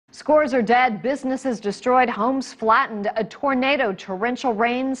Scores are dead, businesses destroyed, homes flattened. A tornado, torrential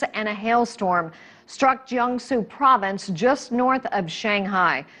rains, and a hailstorm struck Jiangsu Province just north of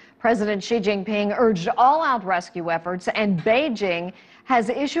Shanghai. President Xi Jinping urged all-out rescue efforts, and Beijing has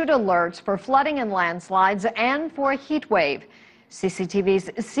issued alerts for flooding and landslides and for a heat wave.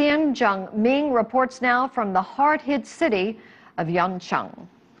 CCTV's Xian Zhengming reports now from the hard-hit city of Yancheng.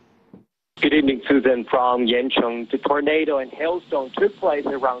 Good evening, Susan, from Yancheng. The tornado and hailstone took place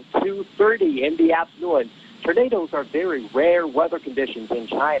around 2:30 in the afternoon. Tornadoes are very rare weather conditions in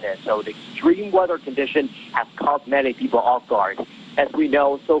China, so the extreme weather condition has caught many people off guard. As we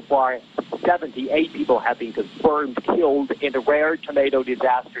know, so far, 78 people have been confirmed killed in the rare tornado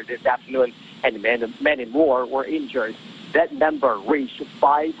disaster this afternoon, and many more were injured. That number reached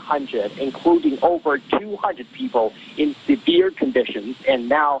 500, including over 200 people in severe conditions. And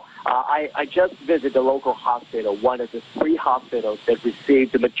now I just visited the local hospital, one of the 3 hospitals that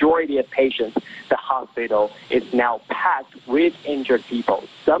received the majority of patients. The hospital is now packed with injured people.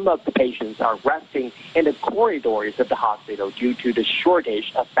 Some of the patients are resting in the corridors of the hospital due to the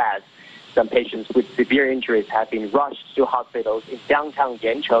shortage of beds. Some patients with severe injuries have been rushed to hospitals in downtown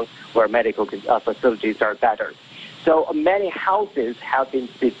Yancheng, where medical facilities are better. So many houses have been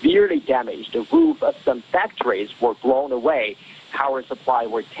severely damaged. The roof of some factories were blown away. Power supply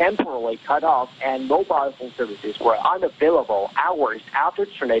were temporarily cut off, and mobile phone services were unavailable hours after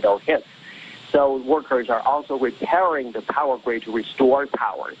the tornado hit. So workers are also repairing the power grid to restore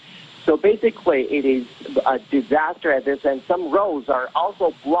power. So basically, it is a disaster at this end. Some roads are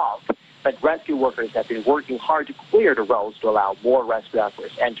also blocked, but rescue workers have been working hard to clear the roads to allow more rescue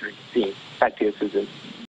efforts enter the scene. Back to you, Susan.